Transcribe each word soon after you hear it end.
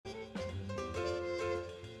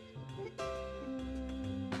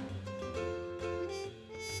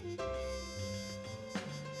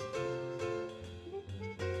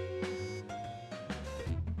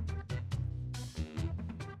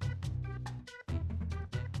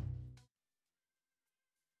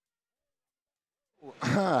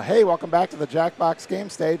Hey, welcome back to the Jackbox game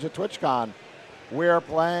stage at TwitchCon. We're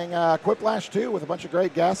playing Quiplash 2 with a bunch of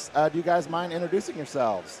great guests. Do you guys mind introducing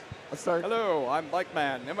yourselves? Let's start. Hello, I'm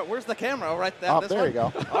Bikeman. Where's the camera? Right there. Oh, there you go.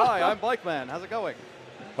 Hi, I'm Bikeman. How's it going?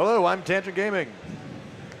 Hello, I'm Tangent Gaming.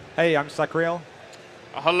 Hey, I'm Sacriel.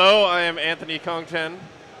 Hello, I am Anthony Kongten.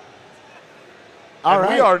 All and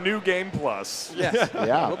right. we are New Game Plus. Yes.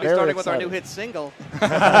 Yeah, We'll be very starting with our excited. new hit single.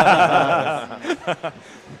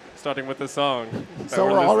 Starting with the song. So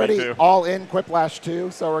we're already all in Quiplash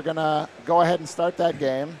 2, so we're going to go ahead and start that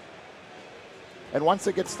game. And once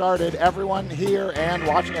it gets started, everyone here and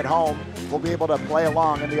watching at home will be able to play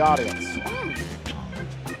along in the audience.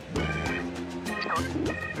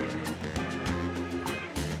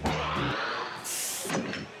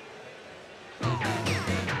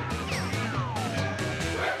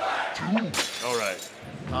 All right.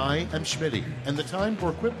 I am Schmitty, and the time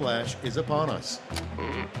for Quiplash is upon us.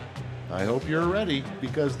 I hope you're ready,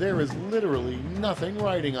 because there is literally nothing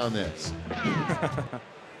writing on this.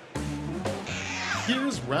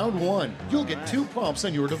 Here's round one. You'll get 2 prompts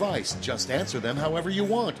on your device. Just answer them however you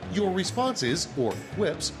want. Your responses, or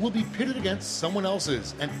quips, will be pitted against someone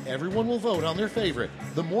else's, and everyone will vote on their favorite.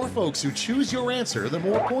 The more folks who choose your answer, the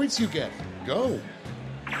more points you get. Go!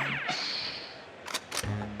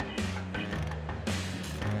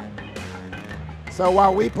 So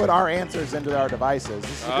while we put our answers into our devices,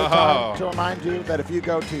 this is a good time to remind you that if you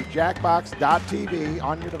go to jackbox.tv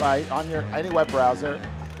on your device, on your any web browser,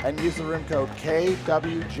 and use the room code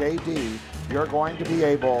KWJD, you're going to be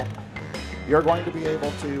able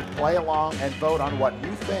to play along and vote on what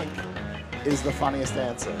you think is the funniest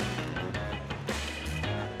answer.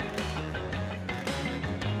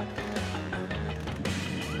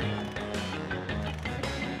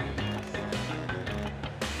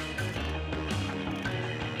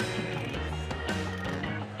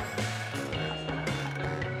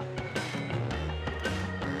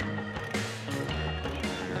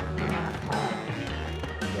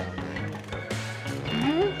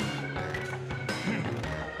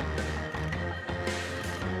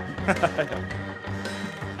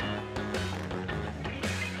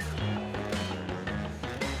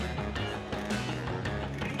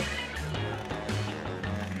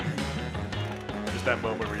 Just that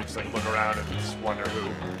moment where you just like look around and just wonder who.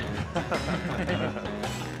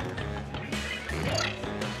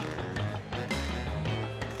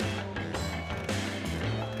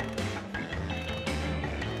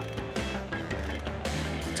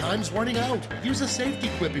 Time's running out. Use a safety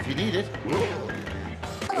quip if you need it.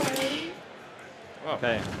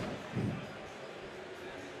 Okay.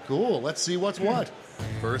 Cool, let's see what's what.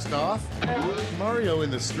 First off, Mario in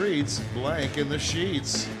the streets, blank in the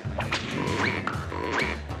sheets.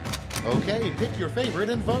 Okay, pick your favorite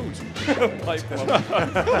and vote.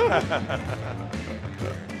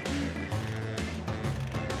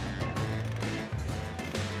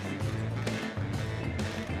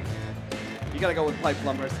 You gotta go with Pipe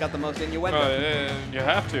Plumber. It's got the most innuendo. You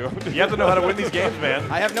have to. You have to know how to win these games, man.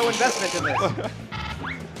 I have no investment in this.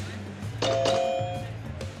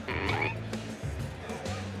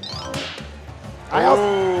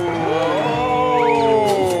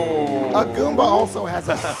 A Goomba also has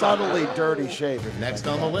a subtly dirty shape. Next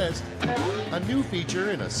on the list, a new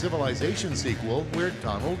feature in a Civilization sequel where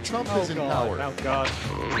Donald Trump is in power. Oh, God.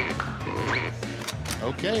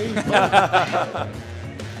 Okay, vote.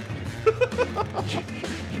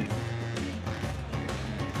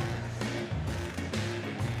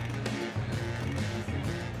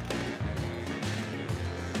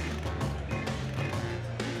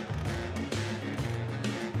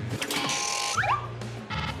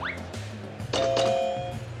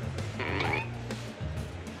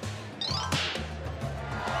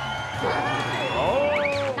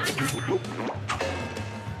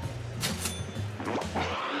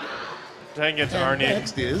 Dang it, And Arnie.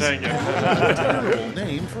 next is Dang it. a terrible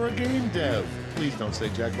name for a game dev. Please don't say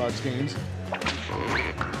Jackbox Games.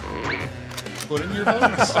 Put in your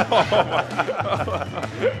votes.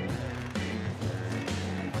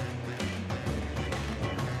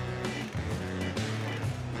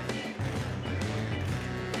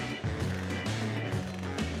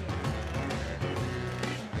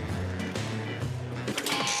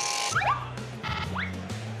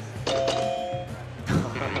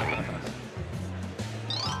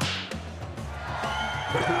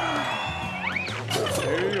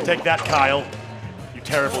 Take that, Kyle. You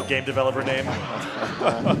terrible game developer name.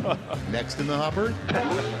 Next in the hopper,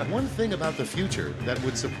 one thing about the future that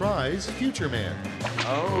would surprise Future Man.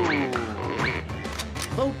 Oh.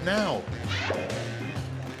 Vote now.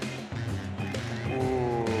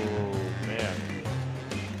 Ooh, man.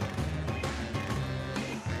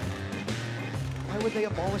 would they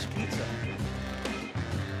abolish pizza?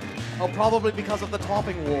 Oh, probably because of the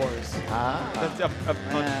topping wars. That's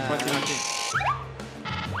 2019.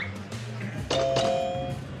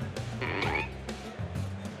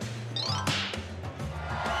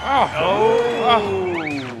 Oh.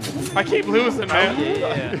 I keep losing,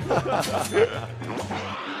 man.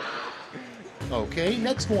 Okay,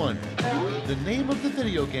 next one. The name of the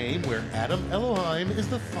video game where Adam Elohim is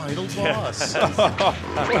the final boss.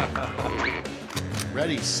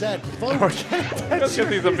 Ready, set, vote. Let's get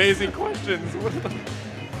these amazing questions.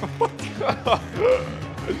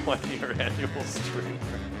 1-year annual stream.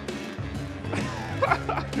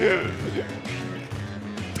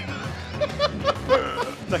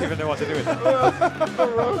 Don't even know what to do with it. The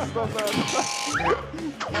roast on that.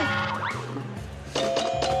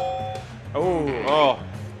 Oh.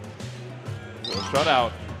 Shut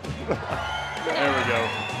out. There we go.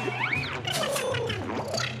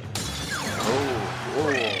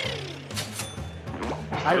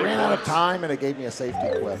 I ran out of time and it gave me a safety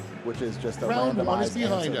quip, which is just a Round randomized one is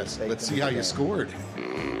behind answer us. to Let's stake see in how the you game. scored.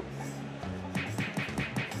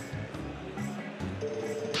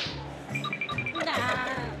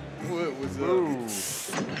 What was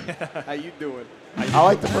up? How you doing? I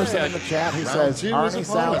like the person in the chat who Round says two is Arnie upon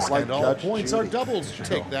sounds us, like and all Judge points Judy. are doubles.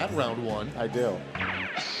 Take that, round one. I do.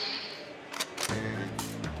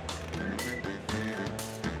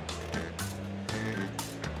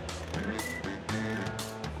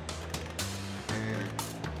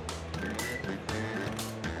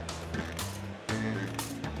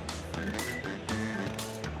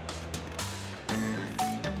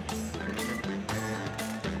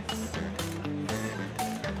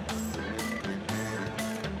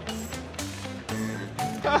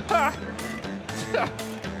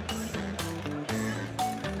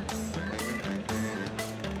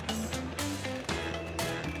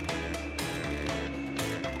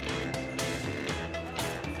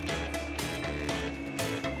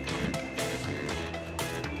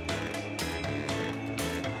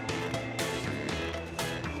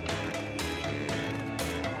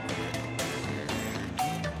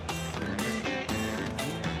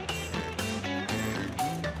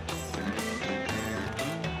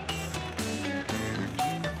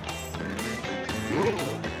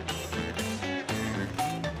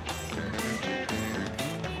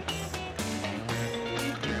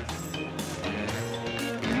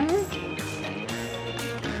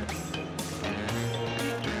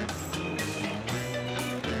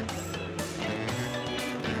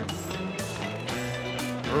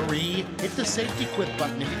 Hurry, hit the safety quit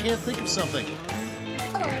button if you can't think of something.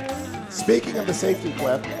 Speaking of the safety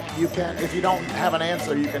quip, you can, if you don't have an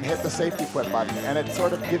answer, you can hit the safety quip button, and it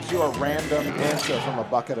sort of gives you a random answer from a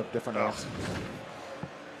bucket of different answers.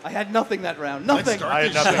 I had nothing that round. Nothing. I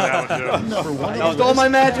had nothing that would do. Number one. You stole my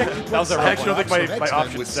magic. That was a I actually don't think my X-Men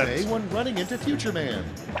option would say sense. when running into Future Man.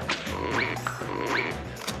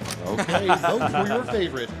 Okay, vote for your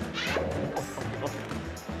favorite.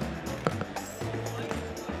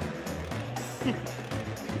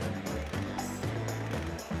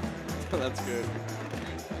 That's good.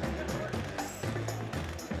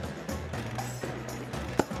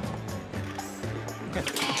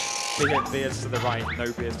 Big beers to the right,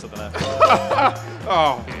 no beers to the left.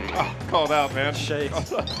 Oh, called out, man.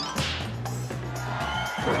 Shakes.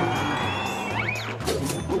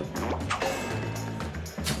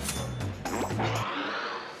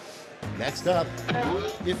 Next up,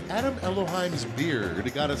 if Adam Elohim's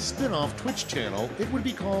beard got a spin-off Twitch channel, it would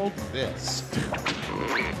be called this.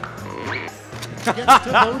 Get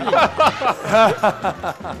to voting.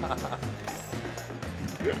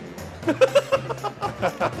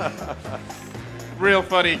 Real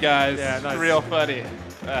funny, guys. Yeah, nice. Real funny.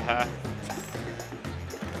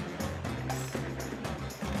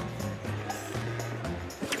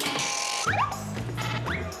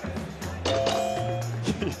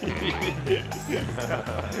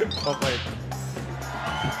 Well played.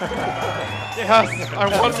 Yes, I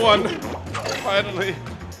won one. Finally.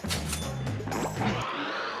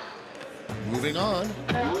 Moving on,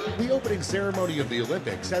 the opening ceremony of the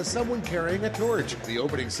Olympics has someone carrying a torch. The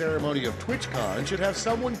opening ceremony of TwitchCon should have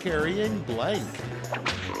someone carrying blank.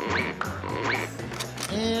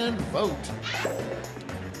 And vote.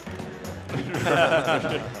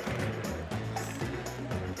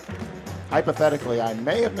 Hypothetically, I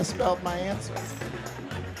may have misspelled my answer.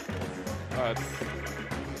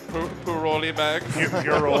 Puroli bag.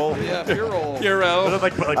 Your roll. Yeah, you're all. Purell.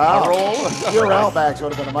 Like Oh, your L bags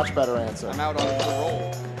would have been a much better answer. I'm out on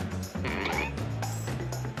parole.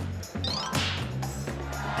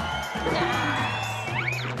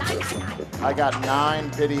 I got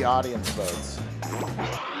 9 pity audience votes.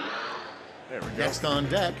 There we go. Next on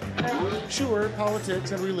deck, sure,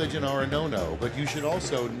 politics and religion are a no-no, but you should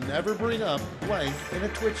also never bring up blank in a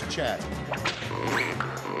Twitch chat.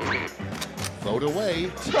 Vote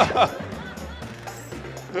away.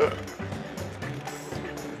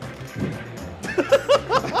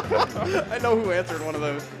 I know who answered one of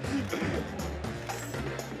those.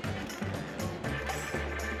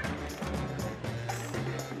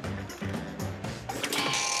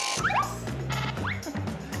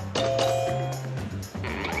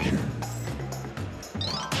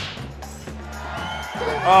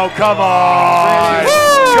 Oh, come on!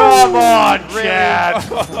 Come on, Chad!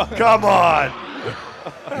 Come on!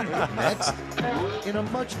 Next, in a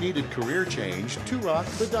much-needed career change, Turok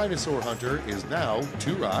the Dinosaur Hunter is now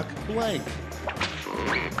Turok Blank.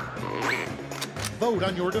 Vote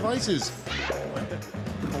on your devices.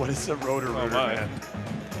 What is a rotor-rooter, my. man?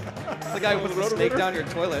 The guy who puts the snake down your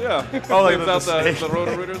toilet. Yeah. Oh, like Without the snake. the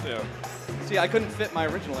rotor-rooters? Yeah. See, I couldn't fit my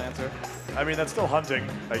original answer. I mean, that's still hunting,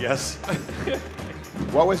 I guess.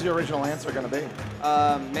 What was your original answer going to be?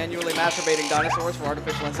 Manually masturbating dinosaurs for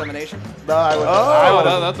artificial insemination. No, I would.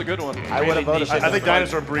 Oh, that's a good one. I would have voted. I think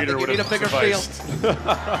dinosaur breeder I think would you have need a bigger sufficed.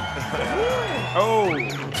 Oh.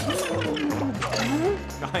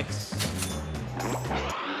 Nice.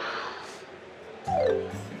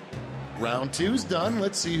 Round 2's done.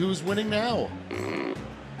 Let's see who's winning now.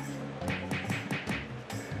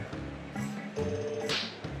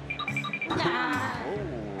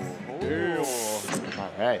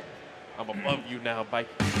 All right. I'm above you now, Bike.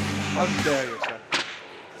 How dare you, sir?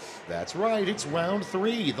 That's right, it's round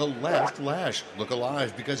 3, the last lash. Look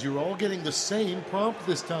alive because you're all getting the same prompt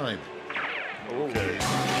this time. Okay.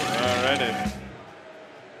 Alrighty.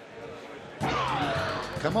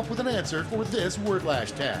 Come up with an answer for this word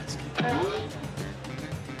lash task.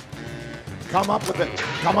 Come up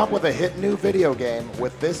with a hit new video game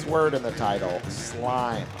with this word in the title: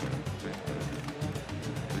 slime.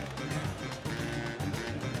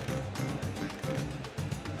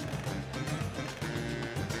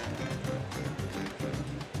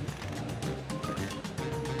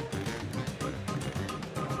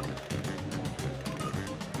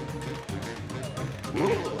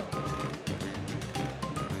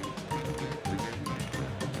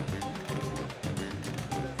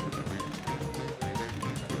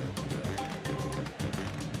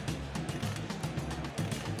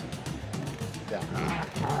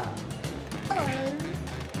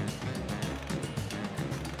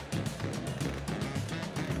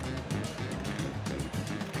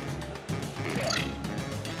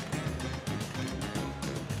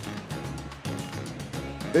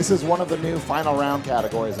 This is one of the new final round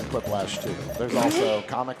categories in Quiplash 2. There's also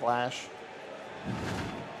Comic Lash.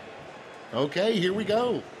 Okay, here we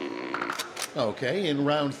go. Okay, in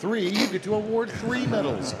round 3, you get to award 3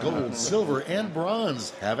 medals: gold, silver, and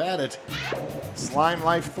bronze. Have at it. Slime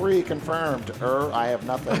Life 3 confirmed. I have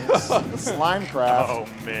nothing. Slimecraft. Oh,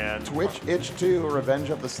 man. Twitch Itch 2, Revenge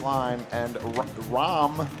of the Slime, and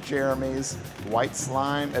Rom Jeremy's White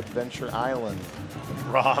Slime Adventure Island.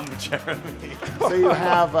 Rom Jeremy. So you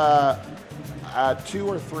have 2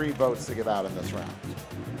 or 3 votes to give out in this round.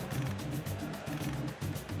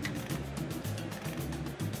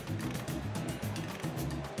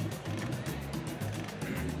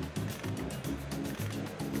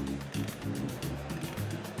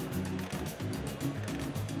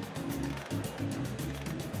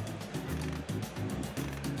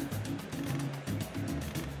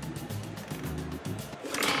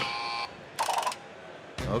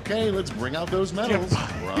 Okay, let's bring out those medals.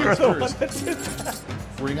 Bronze first.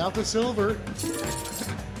 Bring out the silver.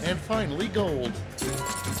 And finally, gold.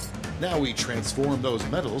 Now we transform those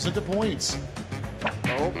medals into points.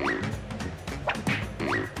 Oh.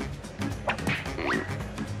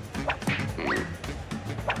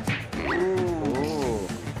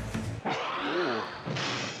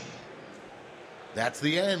 That's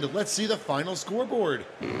the end. Let's see the final scoreboard.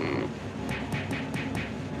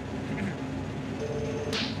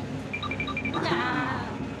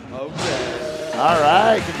 Okay. All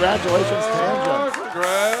right, congratulations, Tangent.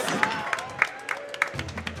 Congrats.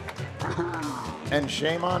 And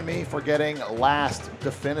shame on me for getting last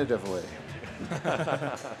definitively.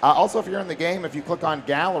 Also, if you're in the game, if you click on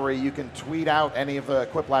Gallery, you can tweet out any of the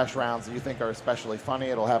Quiplash rounds that you think are especially funny.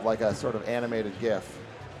 It'll have like a sort of animated GIF.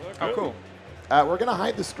 Oh, cool. We're going to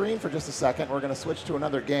hide the screen for just a second. We're going to switch to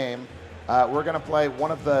another game. We're going to play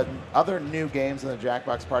one of the other new games in the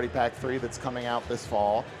Jackbox Party Pack 3 that's coming out this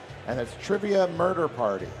fall, and it's Trivia Murder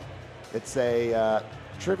Party. It's a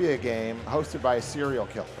trivia game hosted by a serial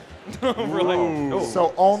killer. Really? Oh,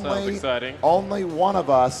 So sounds exciting. only one of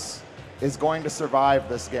us is going to survive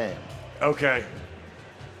this game. Okay.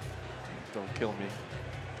 Don't kill me.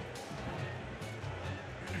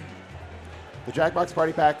 The Jackbox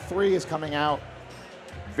Party Pack 3 is coming out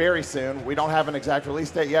very soon. We don't have an exact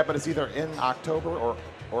release date yet, but it's either in October or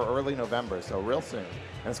early November, so real soon.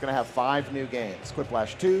 And it's going to have 5 new games: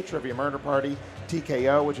 Quiplash 2, Trivia Murder Party,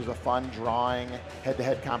 TKO, which is a fun drawing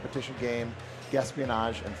head-to-head competition game,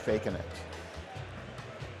 Guespionage, and Fakin' It.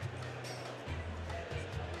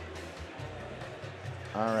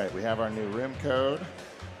 All right, we have our new room code.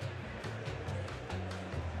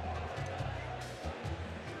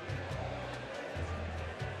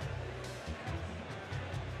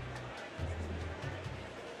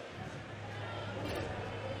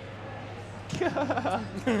 Look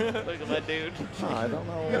at that dude. Oh, I don't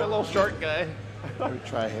know. You got a little short guy. Let me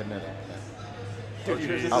try hitting it. Dude,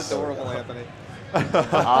 yours is adorable, Anthony.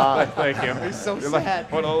 Thank you. He's so You're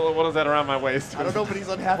sad. Like, what is that around my waist? I don't know, but he's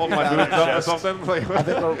unhappy Hold my about boobs up or it. something? Like, I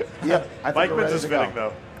think we're, yep, I think we're Mikeman's ready is to go. fitting,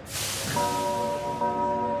 though.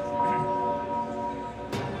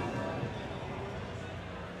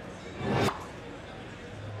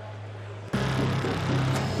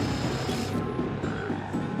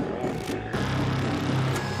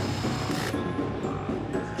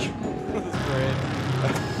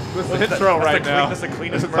 This intro right now. That's the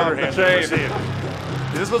cleanest It's murder off the hands I've ever chain.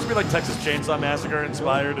 seen. Is this supposed to be like Texas Chainsaw Massacre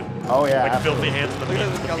inspired? Oh, yeah. Like absolutely. filthy hands in the Look at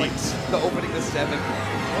beats. this guy, like, the opening to 7.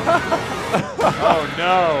 Oh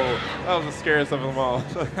no! That was the scariest of them all.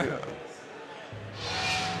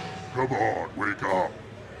 Come on, wake up.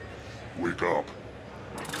 Wake up.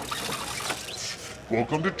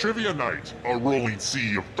 Welcome to Trivia Night, a rolling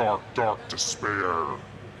sea of dark, dark despair.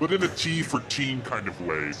 But in a T for teen kind of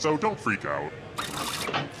way, so don't freak out.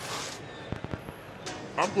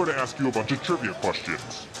 I'm going to ask you a bunch of trivia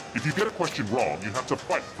questions. If you get a question wrong, you have to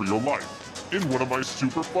fight for your life in one of my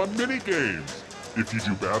super fun mini-games. If you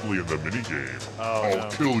do badly in the mini-game,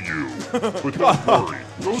 I'll kill you. But don't worry,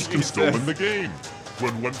 those can still win the game.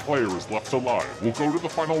 When one player is left alive, we'll go to the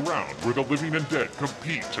final round where the living and dead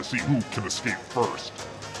compete to see who can escape first.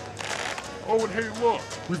 Oh, and hey, look,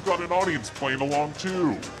 we've got an audience playing along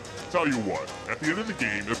too. Tell you what, at the end of the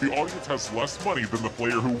game, if the audience has less money than the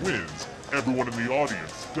player who wins, everyone in the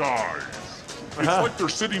audience dies. It's like they're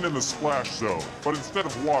sitting in the splash zone, but instead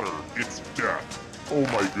of water, it's death. Oh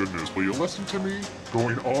my goodness, will you listen to me?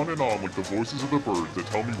 Going on and on like the voices of the birds that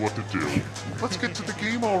tell me what to do. Let's get to the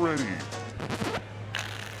game already.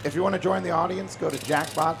 If you want to join the audience, go to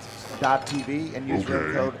jackbox.tv and use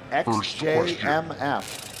room code first question.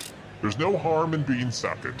 XJMF. There's no harm in being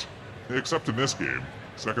second. Except in this game.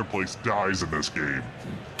 Second place dies in this game.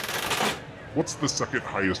 What's the second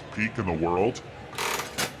highest peak in the world?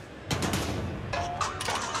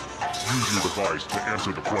 Use your device to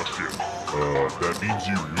answer the question. That means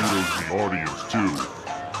you weirdos in the audience too.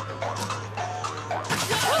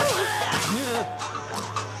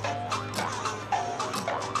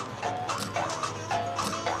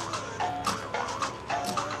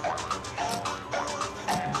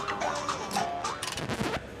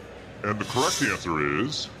 And the correct answer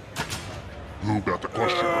is... Who got the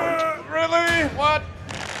question right? Really? What?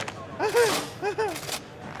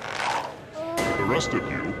 The rest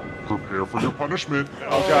of you, prepare for your punishment.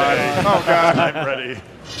 Oh god. Oh god. I'm ready.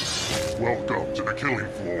 Welcome to the killing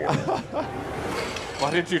floor.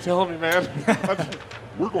 Why didn't you tell me, man?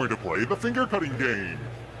 We're going to play the finger cutting game.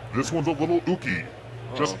 This one's a little ooky.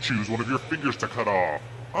 Just choose one of your fingers to cut off.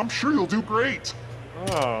 I'm sure you'll do great.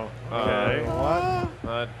 Oh, okay.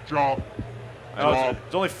 Chop. Oh, Chop.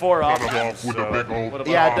 it's only 4 Cut him options. off with a big old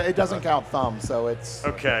Yeah, chop. it doesn't count thumb, so it's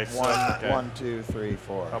Okay, so, okay. 1, 2, 3,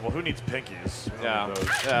 4. Oh, well, who needs pinkies? Yeah.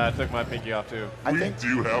 Yeah, I took my pinky off too. I We think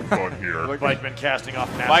do have fun here. Bikeman casting off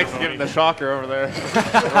Mike's matrimony. giving the shocker over there.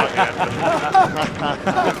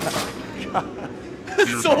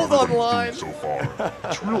 Here's Sold how everybody's online. doing so far.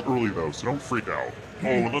 It's real early though, so don't freak out. Oh,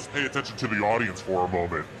 and let's pay attention to the audience for a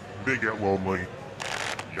moment. They get lonely.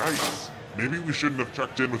 Yikes. Maybe we shouldn't have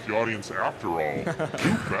checked in with the audience after all.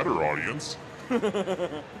 Do better, audience.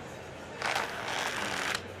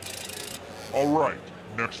 All right,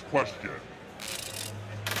 next question.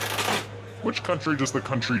 Which country does the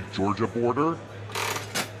country Georgia border?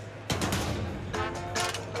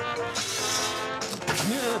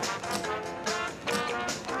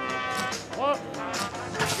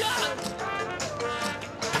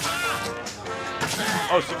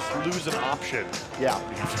 Oh, so just lose an option. yeah.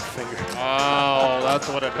 Oh, that's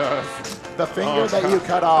what it does. The finger that you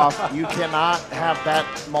cut off, you cannot have that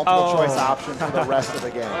multiple choice option for the rest of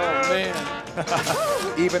the game, Oh,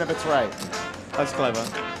 man. even if it's right. That's clever.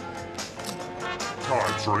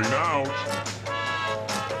 Time's running out.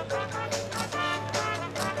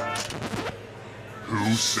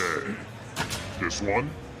 Who said? This one?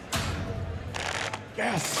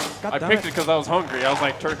 Yes. I picked it because I was hungry. I was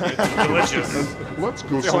like, turkey is delicious. Let's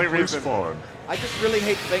go the only someplace reason. fun. I just really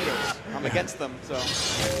hate fingers. I'm against them, so.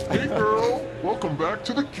 Hey girl, welcome back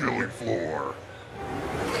to the killing floor.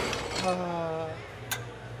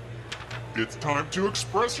 It's time to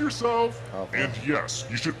express yourself. Okay. And yes,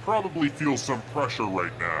 you should probably feel some pressure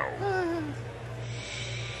right now.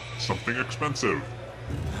 Something expensive.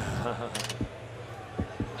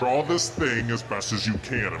 Draw this thing as best as you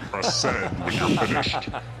can and press send when you're finished.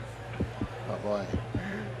 Oh boy.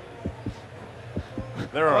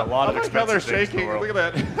 There are a lot of I like how they're expensive things in the shaking. world. Look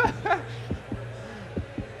at that.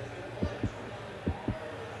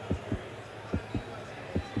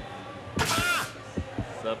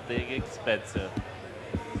 Something expensive.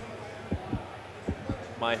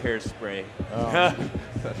 My hairspray.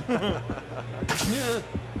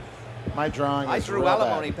 My drawing I is drew real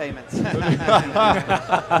alimony bad. payments.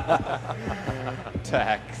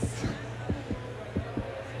 Tax.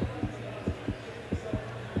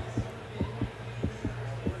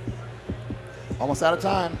 Almost out of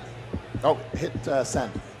time. Oh, hit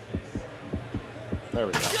send. There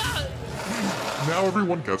we go. Now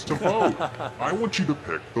everyone gets to vote. I want you to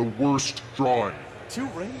pick the worst drawing. 2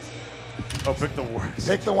 rings? Oh, pick the worst.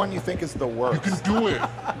 Pick the one you think is the You worst. can do it.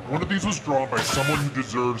 One of these was drawn by someone who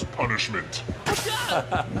deserves punishment.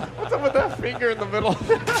 What's up with that finger in the middle?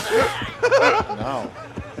 No.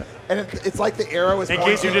 And it's like the arrow is In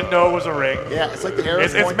pointing. case you didn't know it was a ring. Yeah, it's like the arrow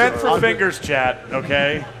is It's pointing meant for under- fingers, chat,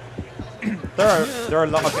 okay? There are a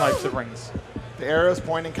lot of types of rings. The arrow is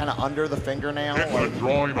pointing kind of under the fingernail. Pick the Like,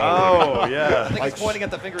 drawing already. Oh, I yeah. think it's pointing at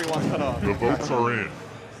the finger he wants cut off. The votes are in.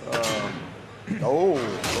 oh.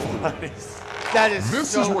 That is This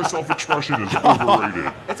so. is why self-expression is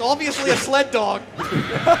overrated. It's obviously a sled dog.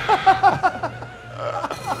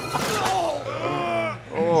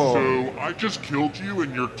 So, I just killed you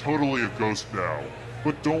and you're totally a ghost now.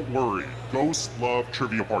 But don't worry, ghosts love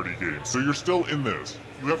trivia party games, so you're still in this.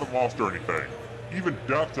 You haven't lost or anything. Even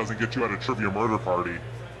death doesn't get you out of trivia murder party.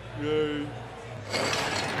 Yay.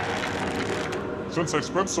 Since I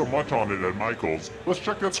spent so much on it at Michael's, let's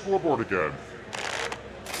check that scoreboard again.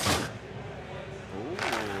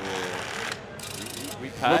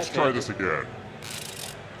 Let's try this again.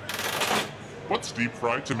 What's deep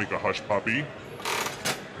fried to make a hush puppy?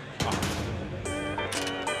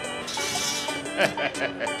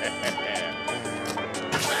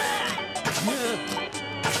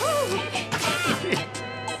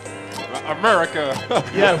 America.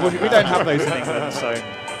 Yeah, we don't have those in England, so.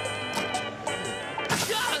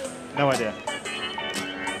 No idea.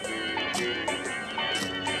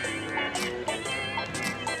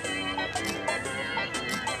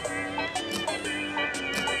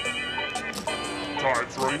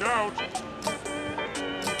 Time's running out.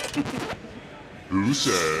 Who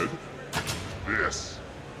said this?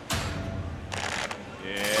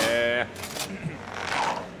 Yeah.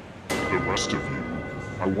 The rest of you,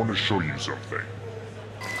 I want to show you something.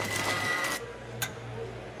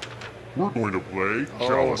 We're going to play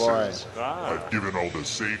Chalices. I've given all the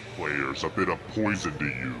safe players a bit of poison to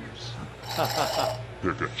use.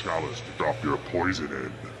 Pick a chalice to drop your poison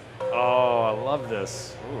in. Oh, I love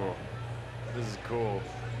this. Ooh. This is cool.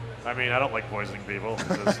 I mean, I don't like poisoning people.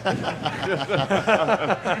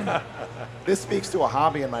 This speaks to a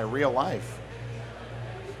hobby in my real life.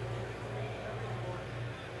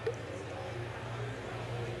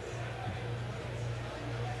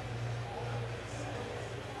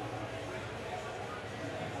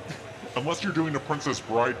 Unless you're doing a Princess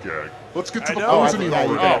Bride gag. Let's get to I the know. poisoning Yeah,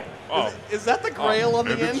 you already. Oh, Is that the grail on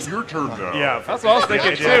the And end? it's your turn now. yeah. that's what I was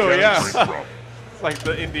thinking too. Drink Yeah. from. It's like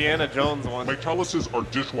the Indiana Jones one. My chalices are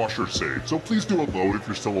dishwasher safe, so please do a load if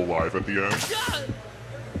you're still alive at the end.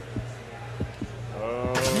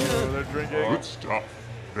 Oh, they're drinking. Good stuff.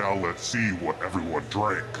 Now let's see what everyone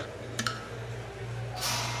drank.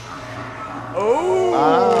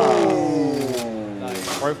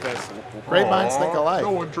 Progress. Great minds think Aw, alike.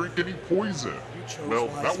 No one drank any poison. Well,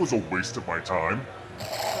 that was a waste of my time.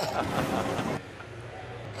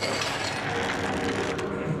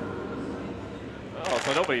 Oh,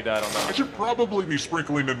 so nobody died on I that. should probably be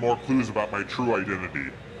sprinkling in more clues about my true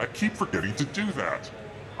identity. I keep forgetting to do that.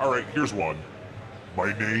 Alright, here's one.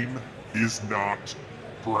 My name is not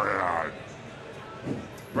Brad.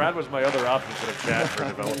 Brad was my other option for the chat for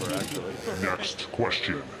developer, actually. Next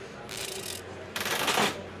question.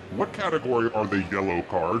 What category are the yellow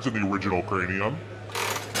cards in the original Cranium?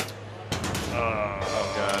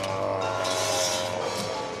 Oh god.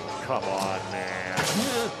 Come on,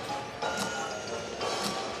 man.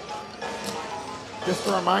 Just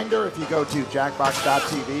a reminder, if you go to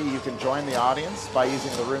jackbox.tv, you can join the audience by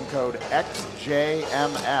using the room code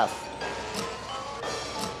XJMF.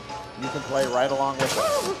 You can play right along with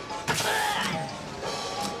us.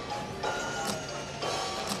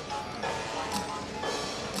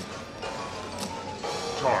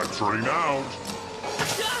 Time's running out.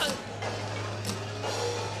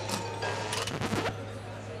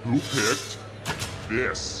 Who picked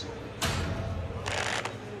this?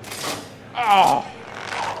 Oh.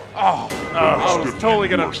 Oh. I was totally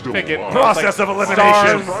going to pick it. Process of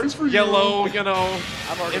elimination. Stars, yellow, you know.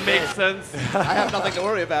 It makes sense. I have nothing to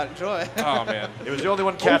worry about. Enjoy. Oh, man. It was the only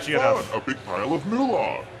one catchy enough. A big pile of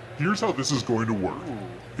moolah. Here's how this is going to work.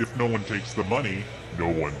 If no one takes the money, no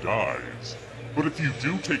one dies. But if you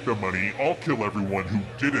do take the money, I'll kill everyone who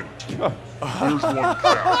didn't. Here's one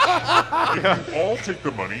catch. If you all take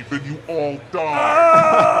the money, then you all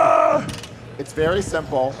die. It's very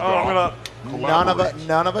simple. Oh, None of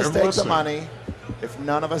us take the money. If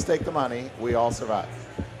none of us take the money, we all survive.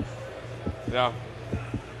 Yeah.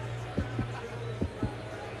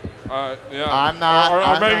 Yeah. I'm not.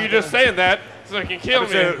 Or maybe you're just saying that so they can kill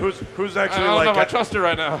me. Who's actually I don't like? know if I trust her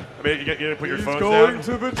right now. I mean, you put your phones going down.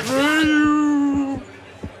 to betray you.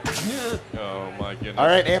 Oh my goodness. All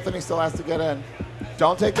right, Anthony still has to get in.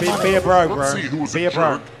 Don't take the money. Be a bro, bro. Let's see who was Be a a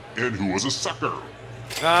bro. jerk and who was a sucker.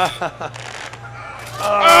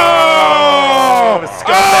 Oh,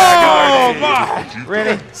 scumbag Arnie. My.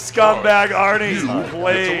 Really? Scumbag Arnie. You get to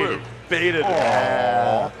Played. live. Baited.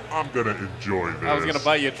 Aw, I'm gonna enjoy this. I was gonna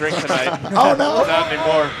buy you a drink tonight. Oh no! Not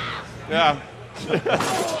anymore. Yeah.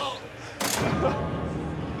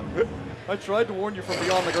 I tried to warn you from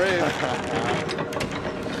beyond the grave.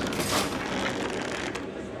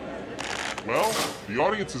 Well, the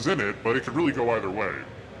audience is in it, but it could really go either way.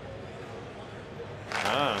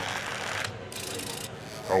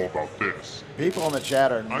 How about this? People in the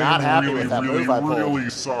chat are not I'm happy really, with that really, move I pulled. really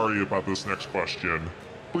sorry about this next question.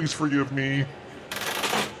 Please forgive me.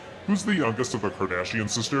 Who's the youngest of the Kardashian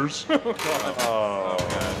sisters? Oh,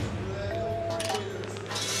 God.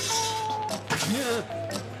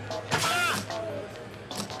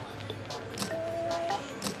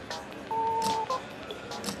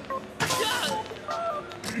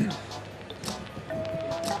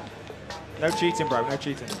 No cheating, bro. No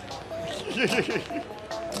cheating.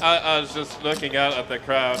 I was just looking out at the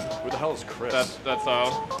crowd. Who the hell is Chris? That's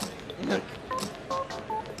all.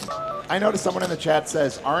 I noticed someone in the chat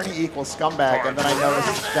says Arnie equals scumbag, and then I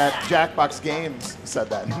noticed that Jackbox Games said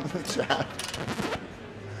that in the chat.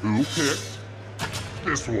 Who picked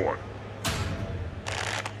this one?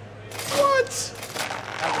 What?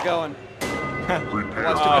 How's it going? Prepare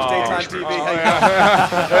Watch too for much daytime punishment. TV.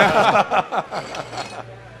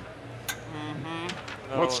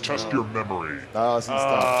 Let's test your memory. Oh, some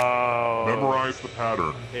stuff. Oh. Memorize the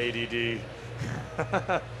pattern. ADD.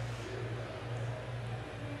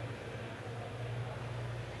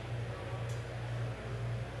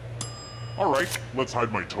 All right, let's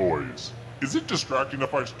hide my toys. Is it distracting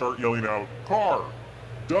if I start yelling out, car,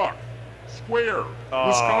 duck, square,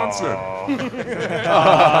 Wisconsin?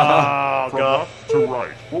 From left to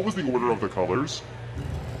right, what was the order of the colors?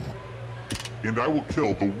 And I will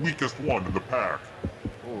kill the weakest one in the pack.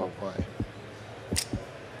 Oh boy.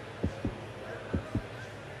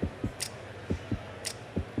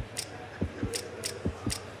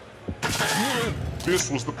 This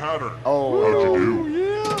was the pattern. Oh. How'd you do?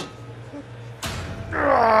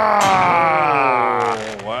 Wow.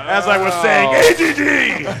 As I was saying, ADD!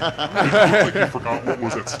 It looked like you forgot what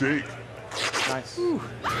was at stake. Nice.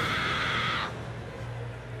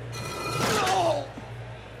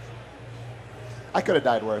 I could have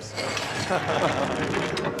died worse.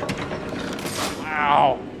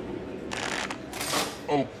 Wow.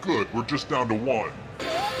 Oh, good, we're just down to one.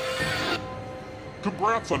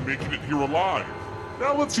 Congrats on making it here alive.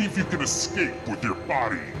 Now let's see if you can escape with your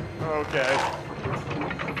body. Okay.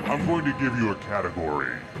 I'm going to give you a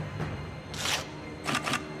category.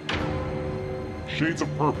 Shades of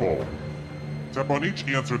purple. Tap on each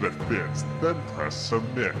answer that fits, then press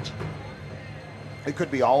submit. It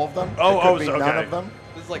could be all of them. Oh, it could be so- none okay. of them.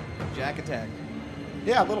 This is like Jack Attack,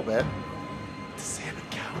 Yeah, a little bit. Does salmon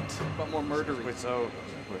count? but more murdery. Wait, so...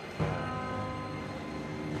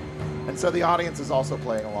 And so the audience is also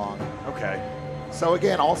playing along. Okay. So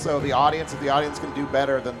again, also the audience, if the audience can do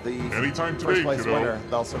better than the Anytime first today, place kiddo. winner,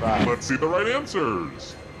 they'll survive. Let's see the right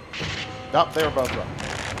answers. Nope, they were both wrong.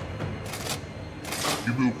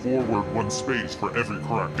 You move forward one space for every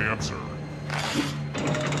correct answer.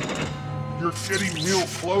 You're getting real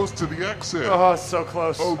close to the exit. Oh, so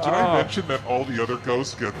close. Oh, did I mention that all the other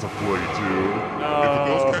ghosts get to play too? No. If a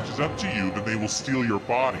ghost catches up to you, then they will steal your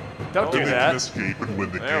body. Don't do then they that. can escape and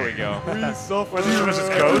win the game. There we go. We suffer. Was this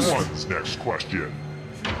ghost? Everyone's next question.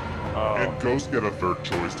 And ghosts get a third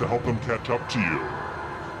choice to help them catch up to you.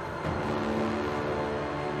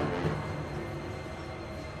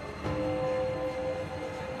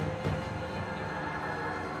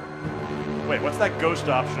 Wait, what's that ghost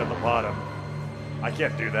option at the bottom? I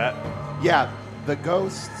can't do that. Yeah, the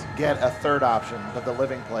ghosts get a third option, but the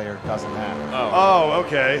living player doesn't have it. Oh,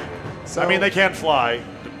 okay. So I mean, they can fly,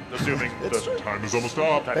 assuming It's the true. Time is almost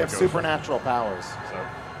up. They have supernatural powers. So.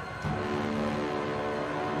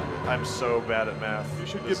 I'm so bad at math. You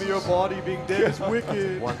should give me your body. Being dead is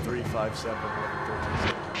wicked. 1, 3, 5, 7, 11,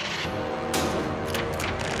 13.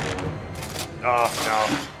 Oh,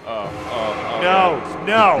 no.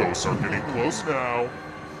 No. Ghosts are getting close now.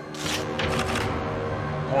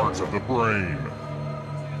 Parts of the brain.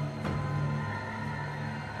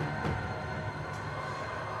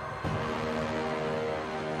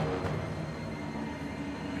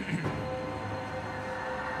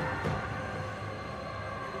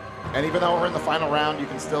 And even though we're in the final round, you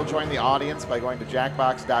can still join the audience by going to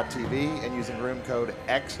jackbox.tv and using room code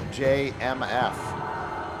XJMF.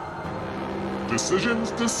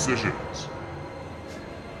 Decisions, decisions.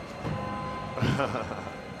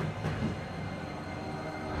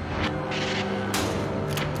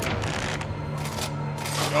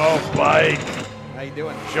 Oh, bike. How you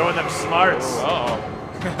doing? Showing them smarts. Uh-oh.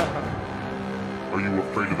 Are you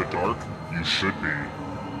afraid of the dark? You should be.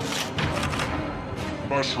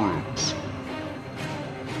 Mushrooms.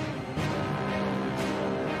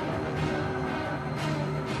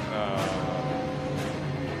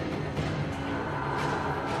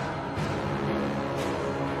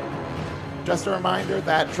 Just a reminder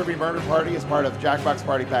that Trivia Murder Party is part of Jackbox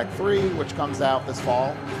Party Pack 3, which comes out this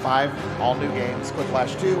fall. 5 all-new games,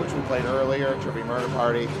 Quiplash 2, which we played earlier, Trivia Murder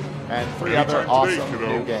Party, and 3 other Anytime awesome today,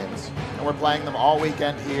 kiddo. new games. And we're playing them all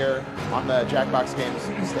weekend here on the Jackbox Games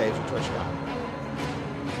stage at TwitchCon.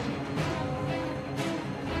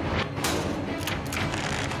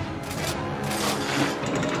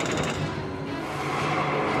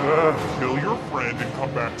 Kill your friend and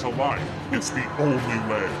come back to life. It's the only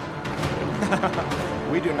way.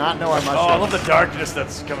 We do not know our mushrooms. Oh, I love the darkness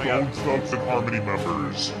that's coming out. Bone Thugs and Harmony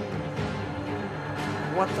members.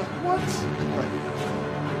 What the what?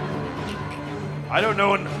 I don't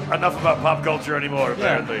know enough about pop culture anymore,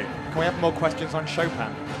 apparently. Can we have more questions on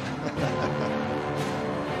Chopin?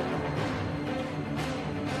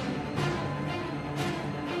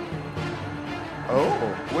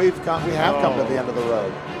 Oh, we have come to the end of the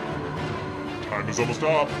road. Time is almost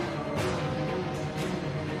up.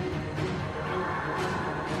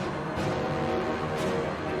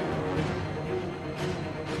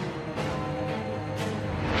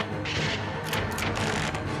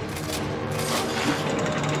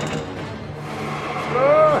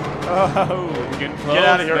 Oh, getting close. Get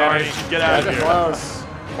out of here, Barry. Arnie. Get out of Getting here. close.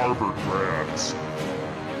 Harvard grads.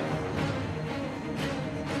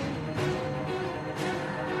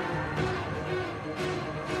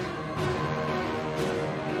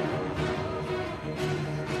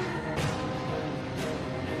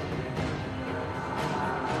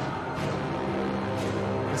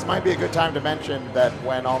 This might be a good time to mention that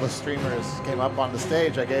when all the streamers came up on the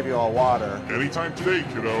stage, I gave you all water. Anytime today,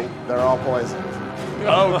 kiddo. They're all poisoned.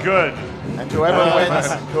 Oh, good. And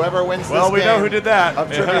whoever wins Well, this we know game who did that.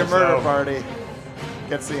 of Trivia Murder So- Party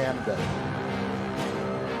gets the antidote.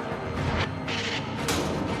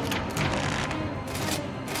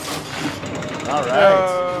 All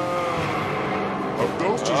right. A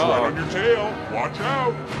ghost is right on your tail. Watch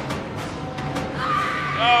out.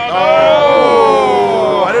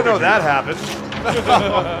 Oh, I didn't know that happened.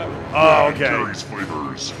 Oh, okay. Jerry's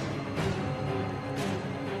flavors.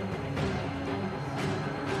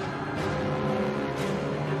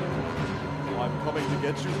 I'm coming to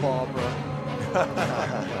get you, Barbara.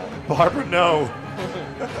 Barbara, no.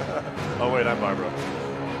 Oh, wait, I'm Barbara.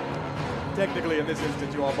 Technically, in this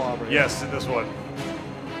instance, you are Barbara. Yes, in this one.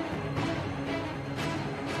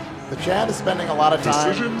 The chat is spending a lot of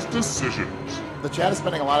time. Decisions. The chat is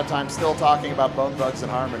spending a lot of time still talking about Bone Thugs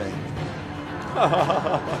and Harmony.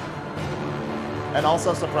 And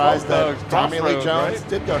also surprised Bone that Thugs, Tommy Lee Crossroads, Jones right?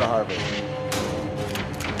 did go to Harvard.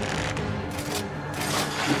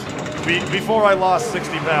 Before I lost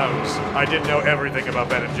 60 pounds, I didn't know everything about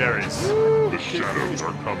Ben and Jerry's. The shadows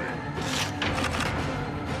are coming.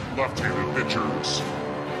 Left-handed pitchers.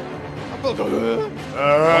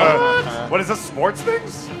 What is this, sports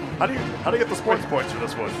things? How do you get the sports points for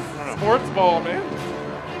this one? I don't know. Sports ball, man.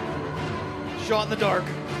 Shot in the dark.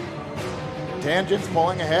 Tangent's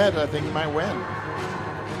pulling ahead. I think he might win.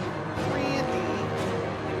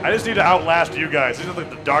 I just need to outlast you guys. I just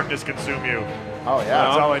let the darkness consume you. Oh, yeah.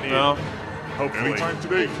 That's all I need. No. Hopefully. Anytime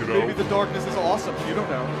today, kiddo. Maybe the darkness is awesome. You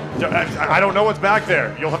don't know. I don't know what's back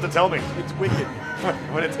there. You'll have to tell me It's wicked.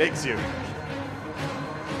 when it takes you.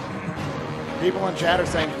 People in chat are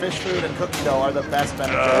saying fish food and cookie dough are the best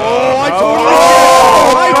benefits. I totally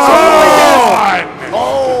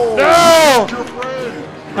Oh! Your friend.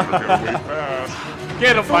 Better get away fast.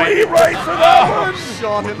 Get him, Mike. Right for that one.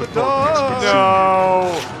 shot in the dark.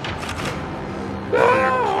 No.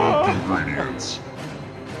 Ingredients.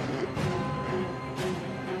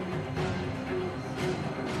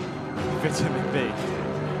 Vitamin B.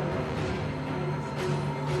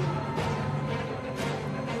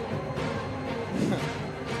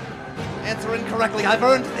 Answer incorrectly. I've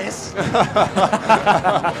earned this.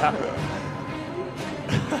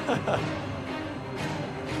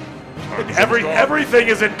 Everything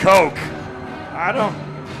is in Coke. I don't.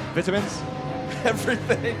 Vitamins?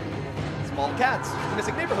 Everything. Small cats.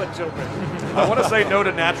 Missing neighborhood children. I want to say no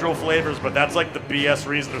to natural flavors, but that's like the BS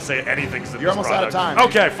reason to say anything's in You're this almost out of product. time.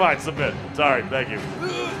 Okay, fine, submit. Sorry, thank you.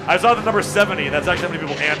 I saw the number 70, and that's actually how many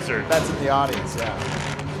people answered. That's in the audience, yeah.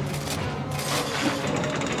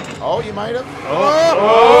 Oh, you might have.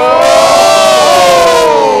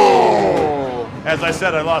 As I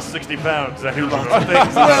said, I lost 60 pounds. I knew lots of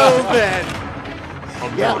things. Well then.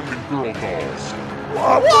 American Girl dolls.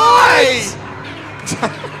 Why?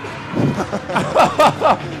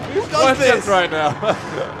 Who does this? right now.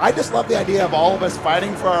 I just love the idea of all of us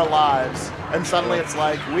fighting for our lives, and suddenly it's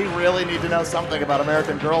like, we really need to know something about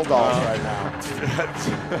American Girl dolls right now.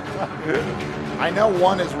 I know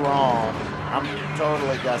one is wrong. I'm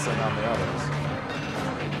totally guessing on the others.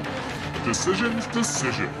 Decisions.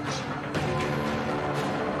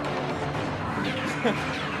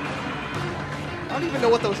 I don't even know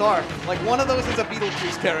what those are. Like, one of those is a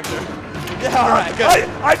Beetlejuice character. Yeah, all right, good.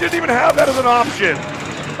 I didn't even have that as an option.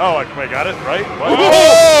 Oh, I got it, right? What?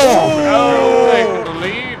 Taking the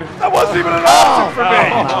lead. That wasn't even an option for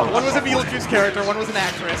me. One was a Beetlejuice character, one was an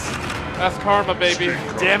actress. That's karma, baby.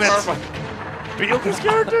 Damn it. Karma. Beetlejuice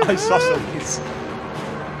character? I saw some of these.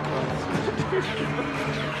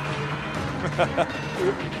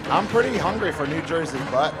 I'm pretty hungry for New Jersey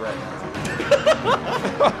butt right now.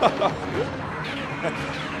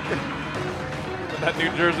 That New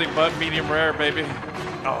Jersey butt, medium rare, baby.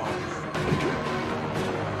 Oh.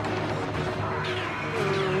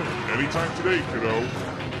 Anytime today, kiddo.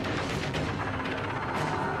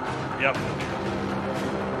 Yep.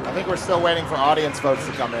 I think we're still waiting for audience votes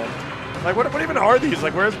to come in. Like, what even are these?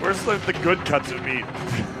 Like, where's the good cuts of meat?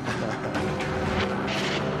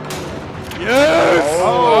 Yes!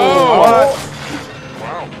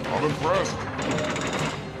 Wow, I'm impressed.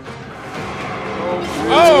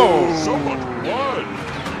 Oh! So much blood.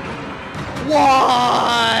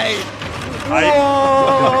 Why?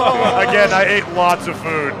 Again, I ate lots of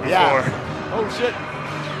food before. Yeah. Oh, shit.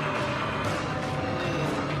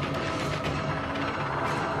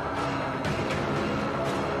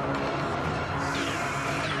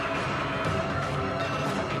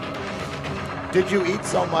 Did you eat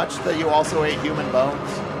so much that you also ate human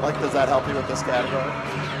bones? Like, does that help you with this category?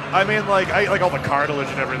 I mean, like, I like all the cartilage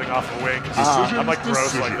and everything off the wings. I'm like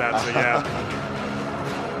gross like that, so yeah.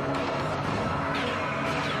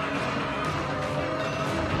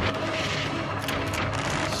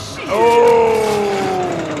 Oh.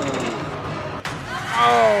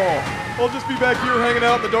 I'll just be back here hanging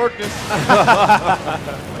out in the darkness.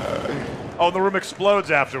 Oh, the room explodes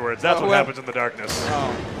afterwards. That's Oh, what well. happens in the darkness.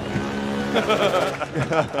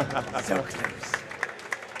 So close.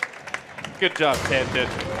 Good job, Tangent.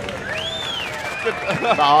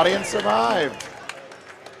 The audience survived.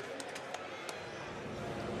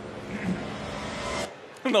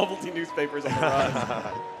 Novelty newspapers on the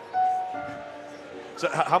rise. So,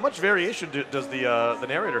 how much variation does the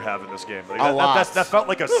narrator have in this game? Like, A lot. That felt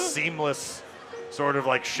like a seamless sort of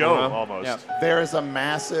like show almost. Yeah. There is a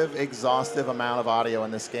massive, exhaustive amount of audio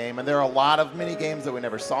in this game, and there are a lot of mini games that we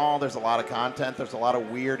never saw. There's a lot of content. There's a lot of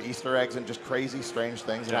weird Easter eggs and just crazy, strange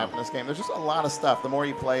things that happen in this game. There's just a lot of stuff. The more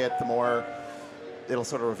you play it, the more it'll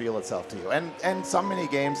sort of reveal itself to you. And some mini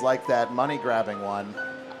games like that money-grabbing one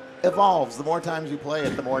evolves. The more times you play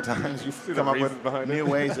it, the more times you come up with new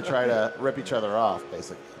ways to try to rip each other off,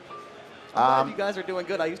 basically. I'm glad you guys are doing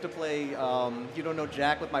good. I used to play You Don't Know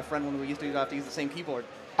Jack with my friend when we used to have to use the same keyboard.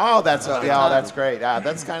 Oh, that's that's great.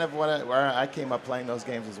 That's kind of where I came up playing those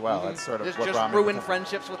games as well. That's sort of what just brought me ruin to-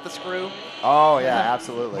 friendships with the screw. Oh yeah,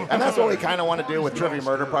 absolutely. And that's what we kind of want to do with Trivia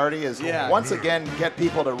Murder Party is once again get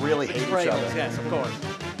people to really hate each other. Yes, of course.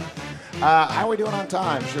 How are we doing on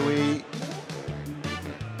time? Should we?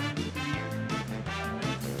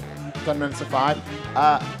 10 minutes to 5.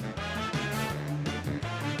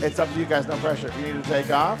 It's up to you guys. No pressure. If you need to take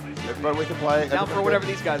off, but we can play. Down for whatever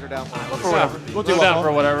these guys are down for. For whatever. We'll do down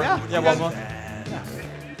for whatever. Yeah, one more.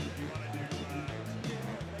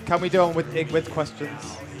 Can we do on with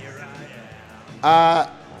questions?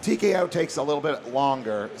 TKO takes a little bit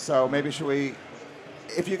longer, so maybe should we?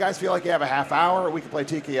 If you guys feel like you have a half hour, we can play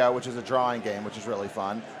TKO, which is a drawing game, which is really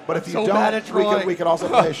fun. But if you so bad at don't, we could also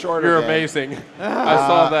play a shorter You're game. amazing. I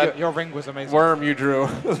saw that Your ring was amazing. worm you drew.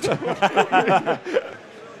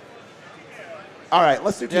 All right,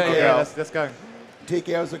 let's do TKO. Yeah, let's go.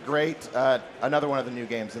 TKO is a great, another one of the new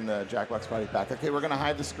games in the Jackbox Party Pack. Okay, we're going to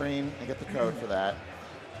hide the screen and get the code for that.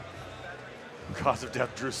 Cause of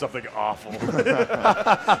Death drew something awful.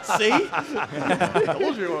 See? I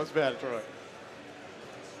told you it was bad, Troy.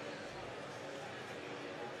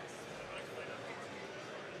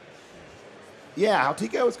 Yeah, how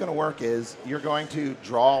TKO is going to work is you're going to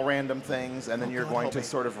draw random things, and then you're going to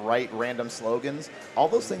sort of write random slogans. All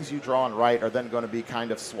those things you draw and write are then going to be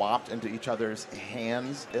kind of swapped into each other's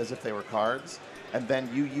hands as if they were cards. And then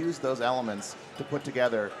you use those elements to put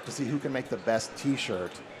together to see who can make the best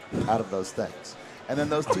T-shirt out of those things. And then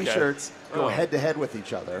those T-shirts go head-to-head with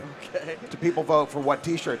each other. Okay. To people vote for what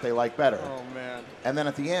T-shirt they like better. Oh, man. And then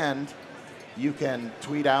at the end, you can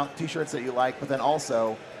tweet out T-shirts that you like, but then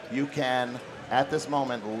also you can, at this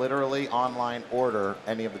moment, literally online order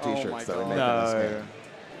any of the T-shirts that we make in this game.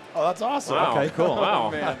 Oh, that's awesome. Wow. Okay, cool.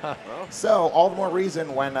 Wow. So all the more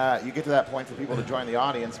reason when you get to that point for people to join the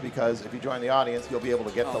audience, because if you join the audience, you'll be able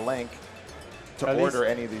to get the link to At order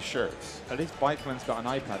least- any of these shirts. At least Bikeman's got an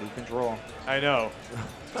iPad. He can draw I know.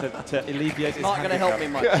 to alleviate his Not going to help me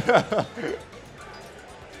handicap. much.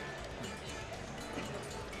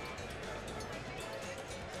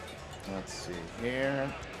 Let's see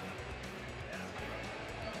here.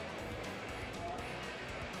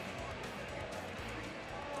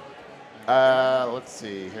 Let's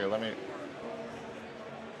see here. Let me.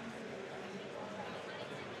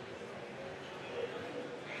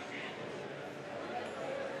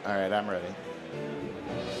 All right, I'm ready.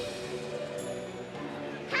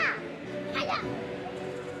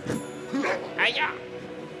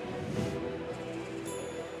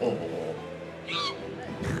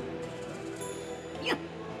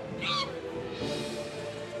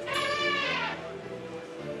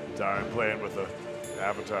 Darn, playing with the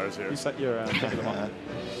avatars here. You set your thing on.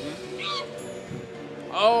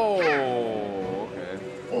 Oh, okay.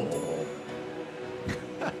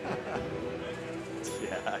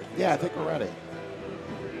 Yeah, I think we're ready.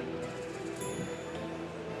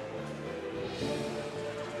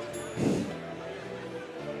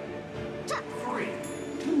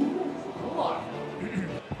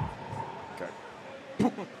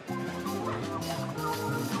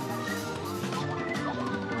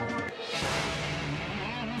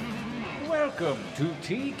 Welcome to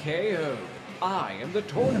TKO. I am the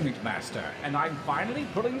tournament master, and I'm finally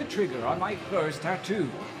pulling the trigger on my first tattoo.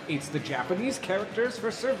 It's the Japanese characters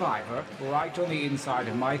for Survivor right on the inside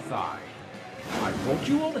of my thigh. I brought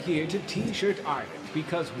you all here to T-Shirt Island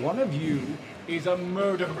because one of you is a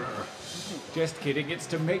murderer. Just kidding, it's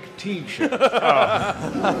to make T-shirts.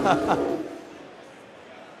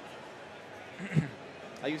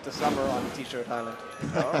 I used to summer on T-Shirt Island.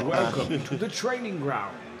 Welcome to the training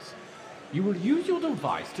grounds. You will use your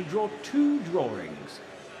device to draw 2 drawings.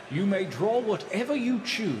 You may draw whatever you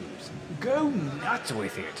choose. Go nuts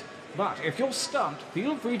with it. But if you're stumped,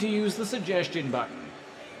 feel free to use the suggestion button.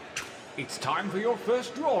 It's time for your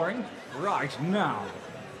first drawing right now.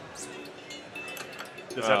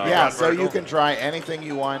 Does that Yeah, so you can try anything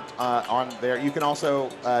you want on there. You can also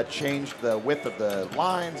change the width of the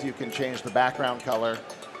lines. You can change the background color.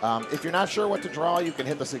 If you're not sure what to draw, you can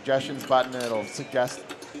hit the suggestions button and it'll suggest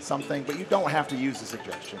something, but you don't have to use the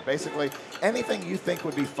suggestion. Basically, anything you think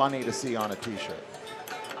would be funny to see on a T-shirt.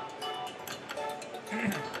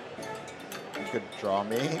 You could draw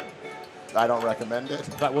me. I don't recommend it.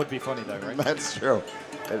 That would be funny though, right? That's true.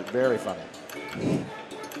 It's very funny.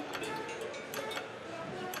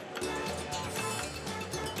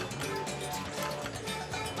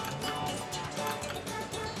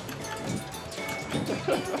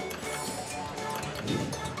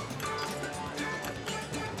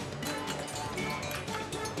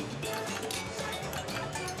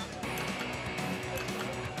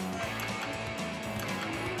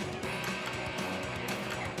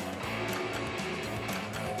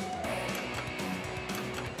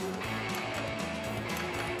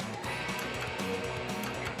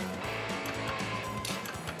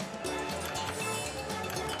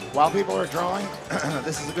 While people are drawing,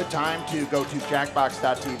 this is a good time to go to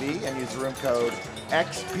jackbox.tv and use the room code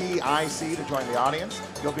XPIC to join the audience.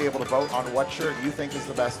 You'll be able to vote on what shirt you think is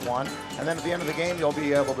the best one. And then at the end of the game, you'll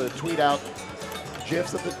be able to tweet out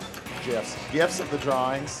gifs of the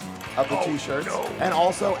drawings of the t-shirts, and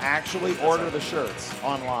also actually order the shirts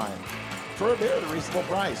online for a very reasonable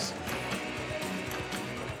price.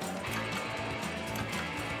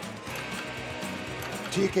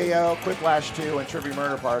 TKO, Quiplash 2, and Trivia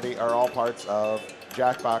Murder Party are all parts of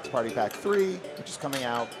Jackbox Party Pack 3, which is coming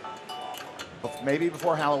out maybe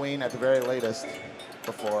before Halloween, at the very latest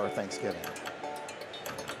before Thanksgiving.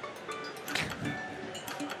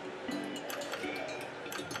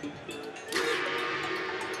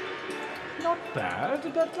 Not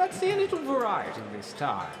bad, but let's see a little variety this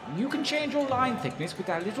time. You can change your line thickness with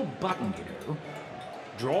that little button, you know.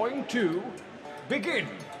 Drawing 2, begin.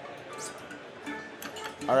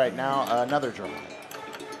 All right, now another drawing.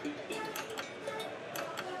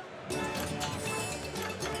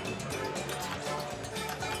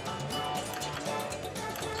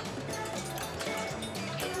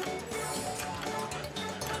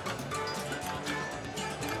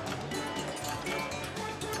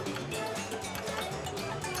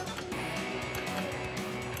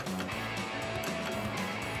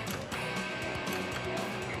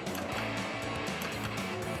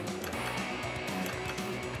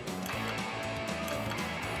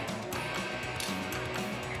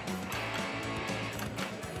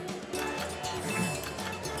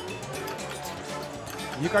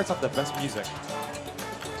 You guys have the best music.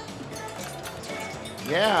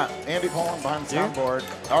 Yeah, Andy Poland behind the soundboard.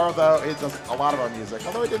 Although it does a lot of our music.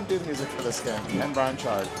 Although he didn't do the music for this game. And Brian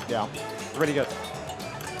Chard. Yeah. Really good.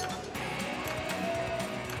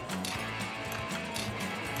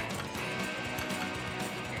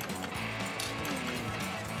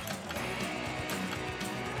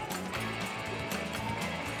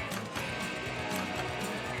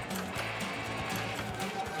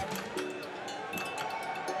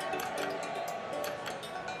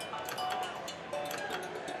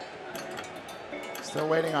 Still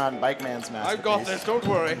waiting on Bike Man's masterpiece. I've got this, don't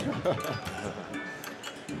worry.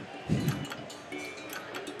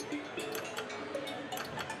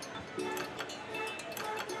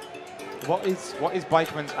 What is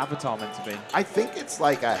Bikeman's avatar meant to be? I think it's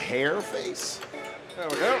like a hair face. There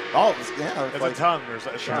we go. Oh, yeah. It's a tongue or is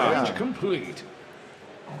that a Challenge shadow? complete.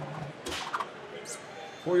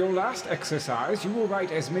 For your last exercise, you will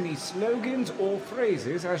write as many slogans or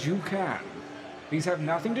phrases as you can. These have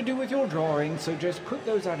nothing to do with your drawing, so just put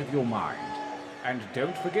those out of your mind. And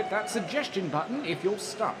don't forget that suggestion button if you're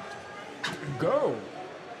stumped. Go!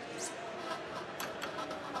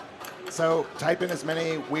 So type in as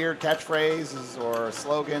many weird catchphrases or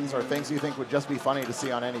slogans or things you think would just be funny to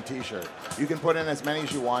see on any t-shirt. You can put in as many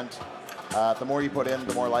as you want. The more you put in,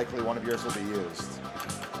 the more likely one of yours will be used.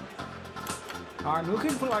 I'm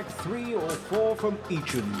looking for like 3 or 4 from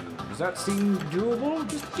each of you. Does that seem doable?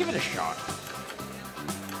 Just give it a shot.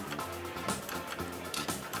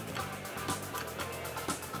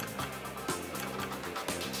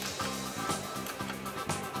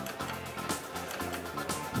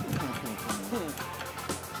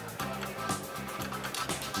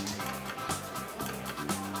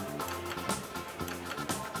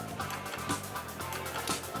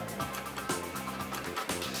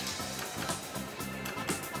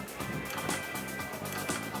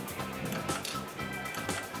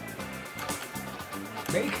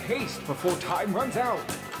 Make haste before time runs out.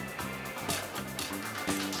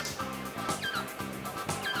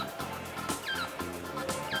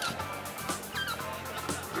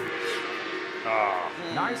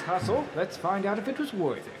 Nice hustle. Let's find out if it was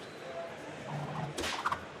worth it.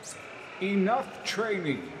 Enough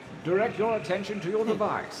training. Direct your attention to your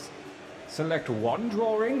device. Select one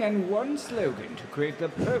drawing and one slogan to create the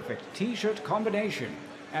perfect t-shirt combination.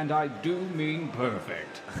 And I do mean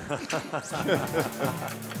perfect.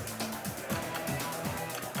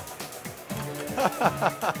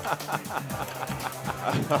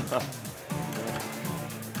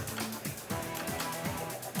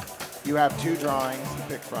 You have 2 drawings to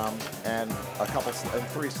pick from and a couple and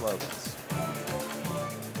 3 slogans.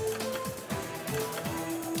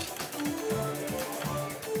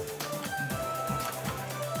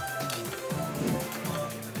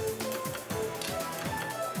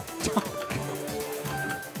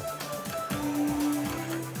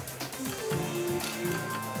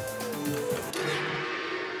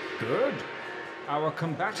 Good. Our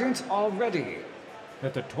combatants are ready.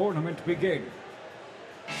 Let the tournament begin.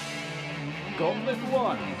 Gauntlet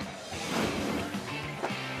 1.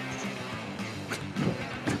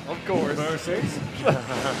 Of course. Versus.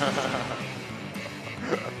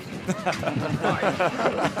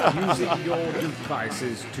 Using your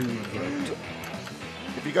devices to vote.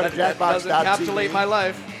 If you go to That doesn't encapsulate jackbox.tv, my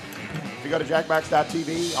life. if you go to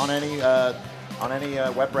jackbox.tv on any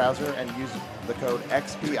web browser and use the code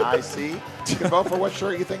XPIC, you can vote for what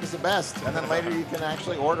shirt you think is the best, and then later you can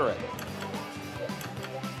actually order it.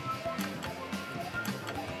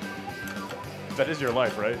 That is your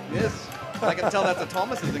life, right? Yes. I can tell that's a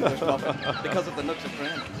Thomas's English muffin because of the nooks and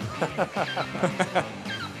crannies.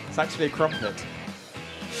 It's actually a crumpet.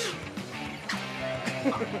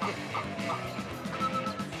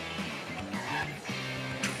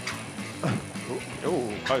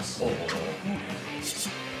 Oh, nice.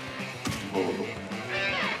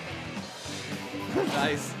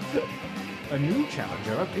 Nice. A new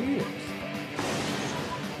challenger appears.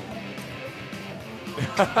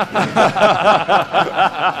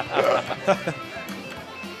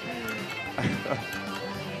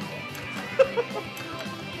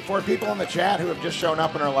 For people in the chat who have just shown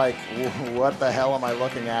up and are like, what the hell am I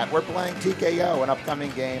looking at? We're playing TKO, an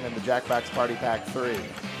upcoming game in the Jackbox Party Pack 3.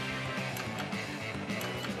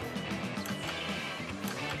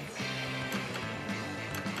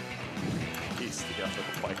 He's the guy with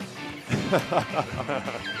the bike.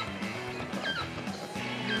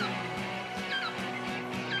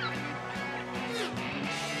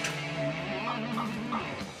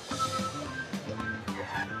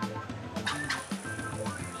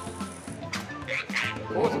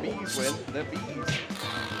 Oh, the bees win. The bees.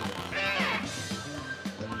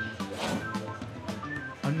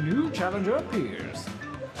 A new challenger appears.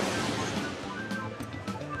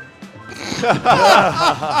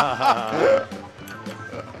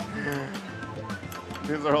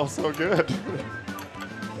 These are all so good.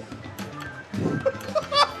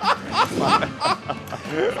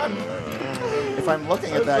 If I'm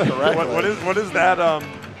looking at that correctly. What is that?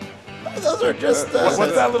 Those are just...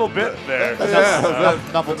 What's that little bit there?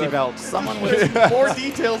 Novelty belt. Someone with... More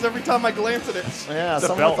details every time I glance at it. Yeah, It's a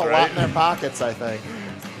someone with belt, a right? lot in their pockets, I think.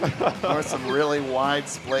 Or some really wide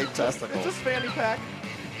splayed It's testicles. a fanny pack.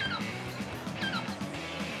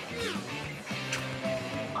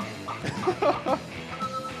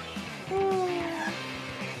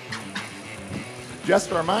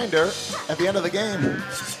 Just a reminder, at the end of the game,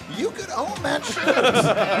 you could own that shirt.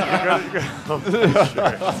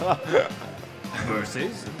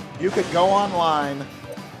 Versus. You could go online,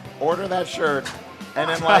 order that shirt, and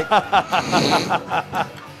then like...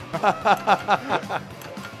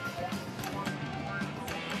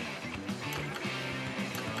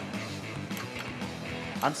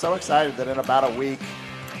 I'm so excited that in about a week,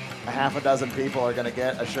 a half a dozen people are going to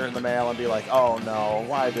get a shirt in the mail and be like, oh no,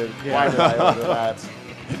 why did I order that?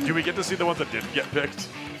 Do we get to see the ones that didn't get picked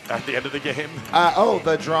at the end of the game?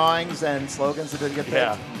 The drawings and slogans that didn't get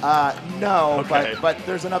picked? No, Okay. but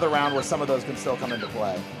there's another round where some of those can still come into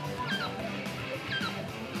play.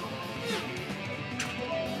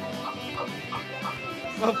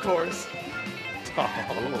 Of course.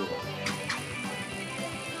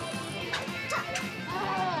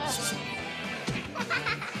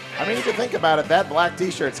 I mean, if you think about it, that black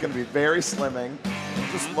T-shirt's going to be very slimming.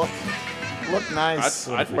 Just look nice.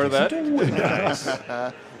 I'd wear that. Nice.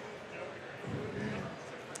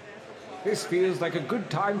 This feels like a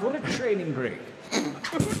good time for a training break. Who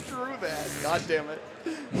drew that? God damn it.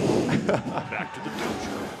 Back to the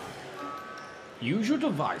dojo. Use your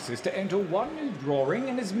devices to enter one new drawing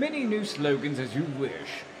and as many new slogans as you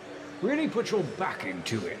wish. Really put your back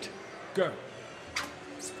into it. Go.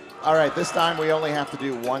 All right, this time we only have to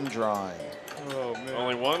do one drawing. Oh man.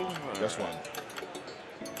 Only one? Just one.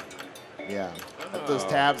 Yeah. Hit those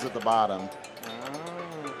tabs at the bottom.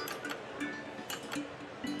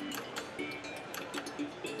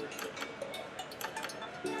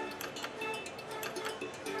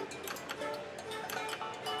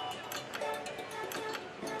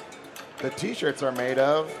 The T-shirts are made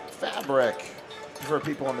of fabric. For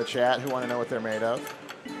people in the chat who want to know what they're made of.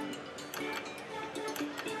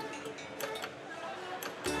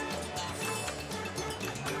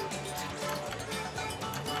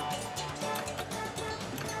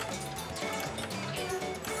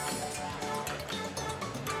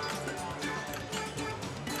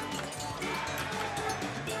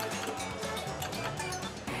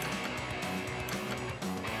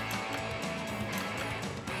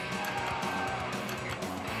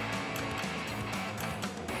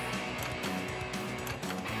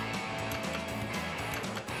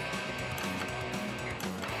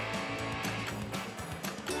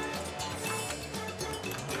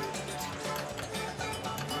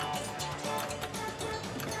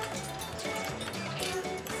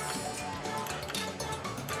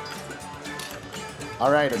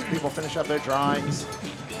 All right, as people finish up their drawings,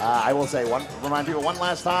 I will say remind people one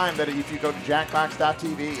last time that if you go to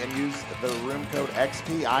jackbox.tv and use the room code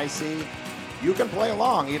XPIC, you can play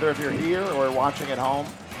along either if you're here or watching at home.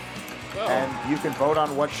 Oh. And you can vote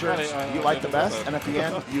on what shirts you like the best. And at the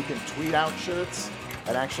end, you can tweet out shirts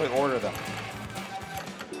and actually order them.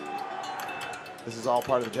 This is all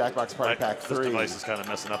part of the Jackbox Party Pack 3. This device is kind of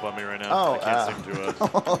messing up on me right now. Oh, I can't seem to.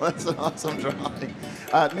 Oh, that's an awesome drawing.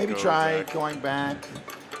 Maybe try going back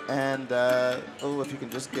and, if you can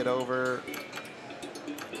just get over.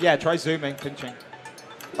 Yeah, try zooming, pinching.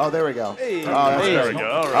 Oh, there we go. Hey. Oh, there we go.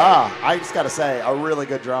 All right. I just got to say, a really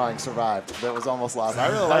good drawing survived. That was almost lost. I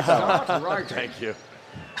really like that one. Right. Thank you.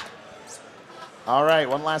 All right,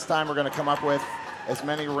 one last time, we're going to come up with as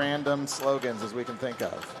many random slogans as we can think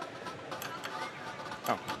of.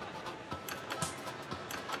 Oh.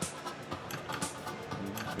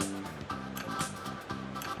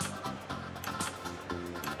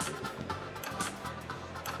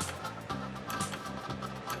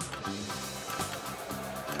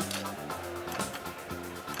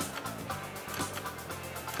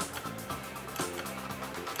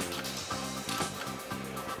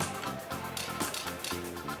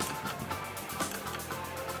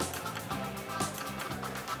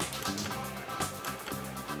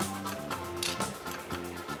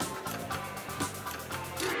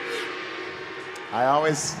 I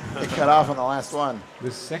always get cut off on the last one.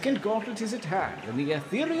 The second gauntlet is at hand, and the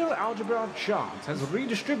ethereal algebra of chance has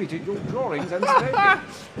redistributed your drawings and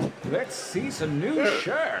statements. Let's see some new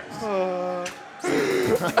shirts. Oh,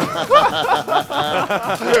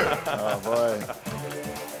 boy.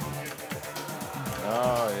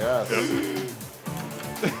 Oh, yes.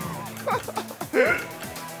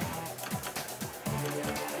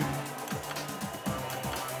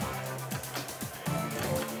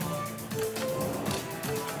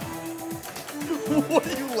 What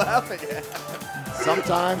are you laughing at?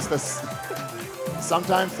 Sometimes the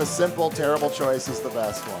simple, terrible choice is the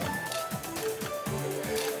best one.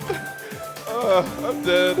 I'm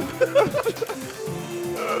dead.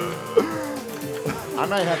 I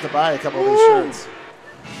might have to buy a couple of these shirts.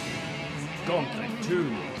 Gauntlet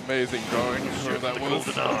 2. Amazing drawing. Sure that was.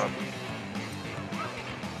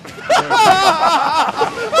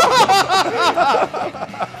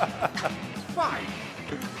 Fine.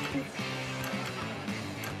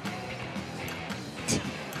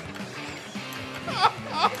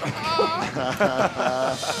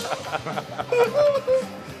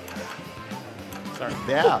 Sorry.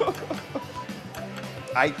 Yeah.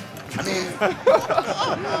 I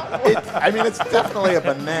mean, it's definitely a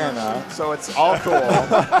banana, so it's all cool.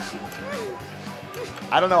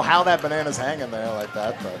 I don't know how that banana's hanging there like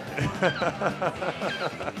that, but.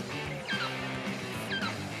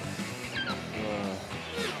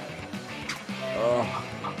 Oh.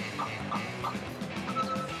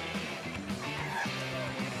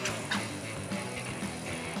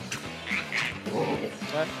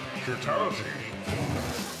 Fatality.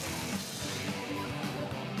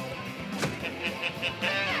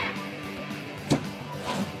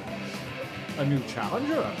 A new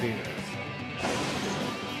challenger appears.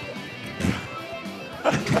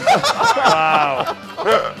 Wow.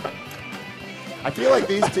 I feel like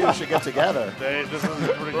these two should get together. This is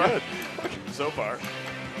pretty good so far.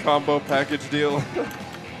 Combo package deal.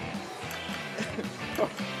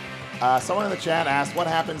 Someone in the chat asked, what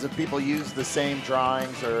happens if people use the same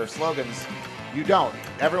drawings or slogans? You don't.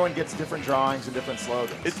 Everyone gets different drawings and different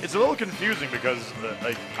slogans. It's a little confusing because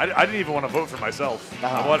like I didn't even want to vote for myself.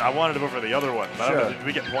 I wanted to vote for the other one. But I don't know, did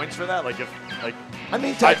we get points for that? I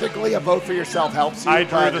mean, technically, a vote for yourself helps you. I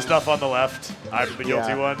drew the stuff on the left. I'm the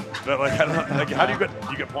guilty one. But like, I don't know, like, how do you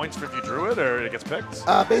get points if you drew it or it gets picked?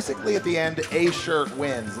 Basically, at the end, a shirt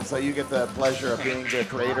wins, and so you get the pleasure of being the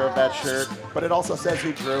creator of that shirt. But it also says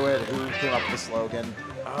who drew it, who came up with the slogan.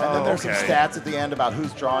 And then there's some stats at the end about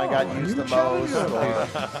whose drawing got used the most, or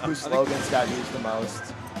whose slogans got used the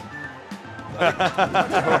most.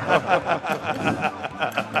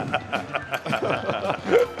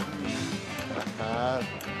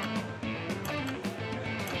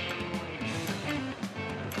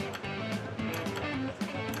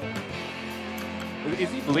 Is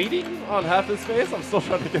he bleeding on half his face? I'm still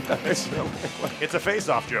trying to get that. It's a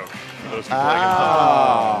face-off joke.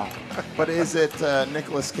 But is it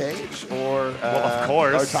Nicolas Cage or well, of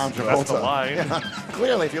course, or Tom Travolta? That's the line. Yeah.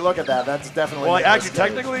 Clearly, if you look at that, that's definitely. Well, Nicolas actually,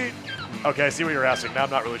 Cage. technically, okay, I see what you're asking. Now I'm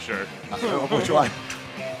not really sure. Which one?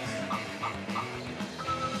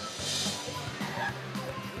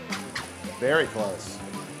 Very close.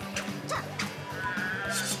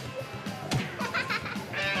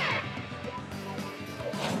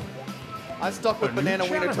 I stuck with banana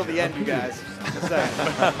wiener till the end, you guys. Just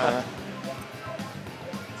saying.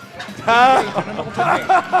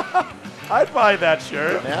 I'd buy that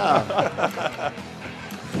shirt. Yeah.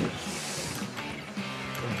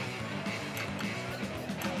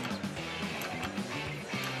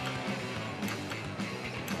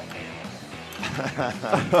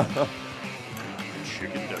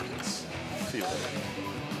 Chicken nuggets. Feel it.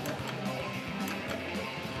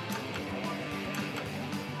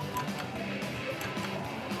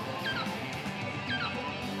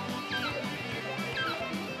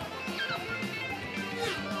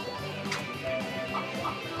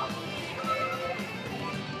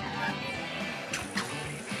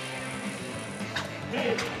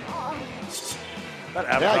 That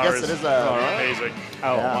avatar Yeah, I guess it is amazing.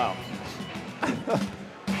 Oh, Yeah. wow.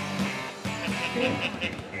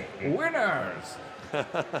 Winners!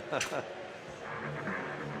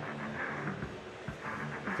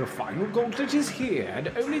 The final gauntlet is here, and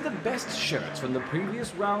only the best shirts from the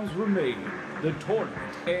previous rounds remain. The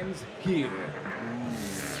tournament ends here.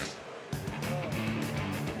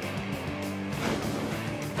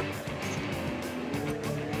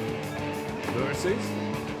 Versus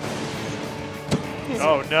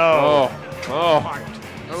Oh no. Fight.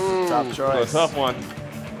 Tough choice. A tough one.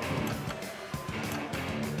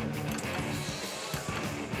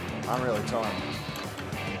 I'm really torn.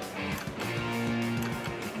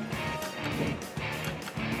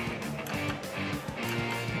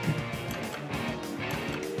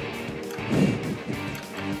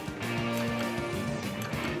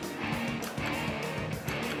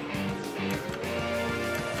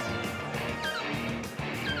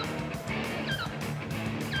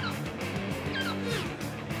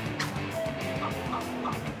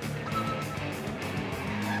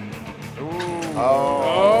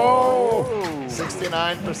 Oh.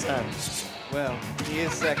 69%. Well, he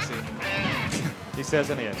is sexy. He says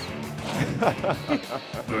and he is.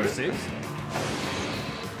 Versus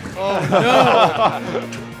Oh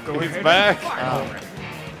He's back.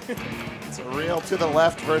 It's a real to the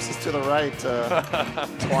left versus to the right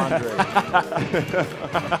quandary.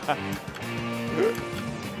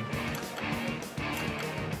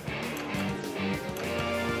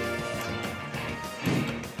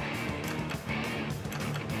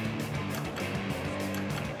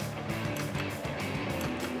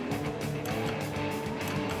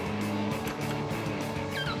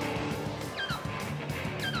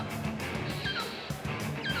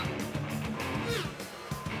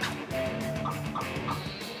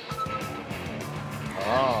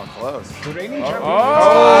 Oh, close. the reigning champion.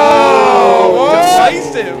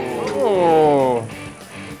 Decisive. Oh.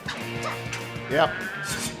 Yep.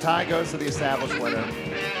 Tie goes to the established winner.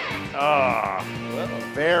 Ah.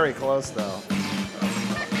 Very close, though.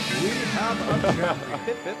 We have a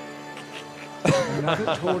champion.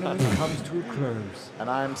 Another tournament comes to a close. And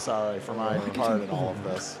I'm sorry for my part in all of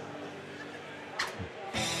this.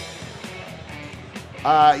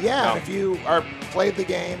 Yeah, if you are played the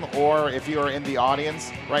game or if you are in the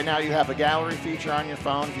audience, right now you have a gallery feature on your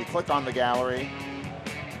phone. If you click on the gallery,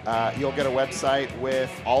 you'll get a website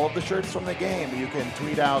with all of the shirts from the game. You can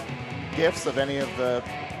tweet out GIFs of any of the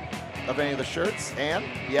shirts, and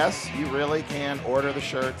yes, you really can order the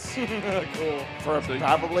shirts for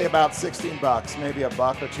probably about $16, maybe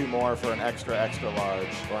 $1 or $2 more for an extra large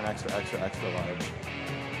or an extra large.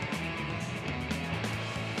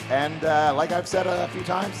 And like I've said a few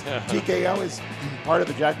times, TKO is part of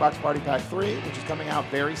the Jackbox Party Pack 3, which is coming out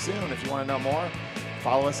very soon. If you want to know more,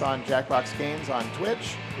 follow us on Jackbox Games on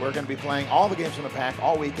Twitch. We're going to be playing all the games from the pack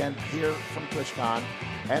all weekend here from TwitchCon.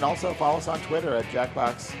 And also follow us on Twitter at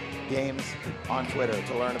Jackbox Games on Twitter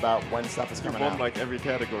to learn about when stuff is coming Won out. like every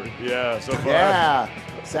category. Yeah, so far.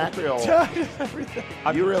 Yeah, Sacriel,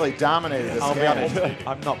 you really dominated this I'll be game. honest,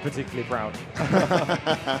 I'm not particularly proud.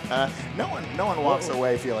 No one walks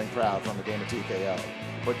away feeling proud from the game of TKO,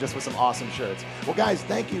 but just with some awesome shirts. Well, guys,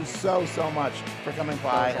 thank you so much for coming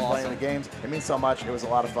by and playing the games. It means so much. It was a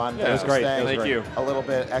lot of fun. Yeah, it was Thanks for great. staying Thank you. A little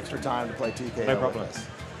bit extra time to play TKO No problem. with us.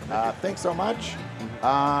 Thanks so much.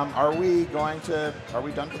 Are we done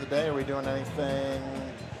for the day? Are we doing anything?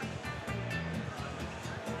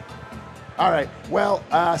 All right. Well,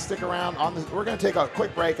 stick around. We're going to take a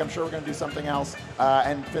quick break. I'm sure we're going to do something else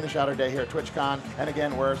and finish out our day here at TwitchCon. And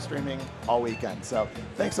again, we're streaming all weekend. So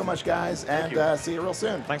thanks so much, guys, and see you real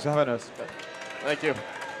soon. Thanks for having us. Thank you.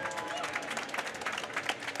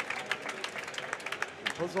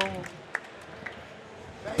 Thanks so much.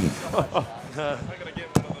 I'm gonna get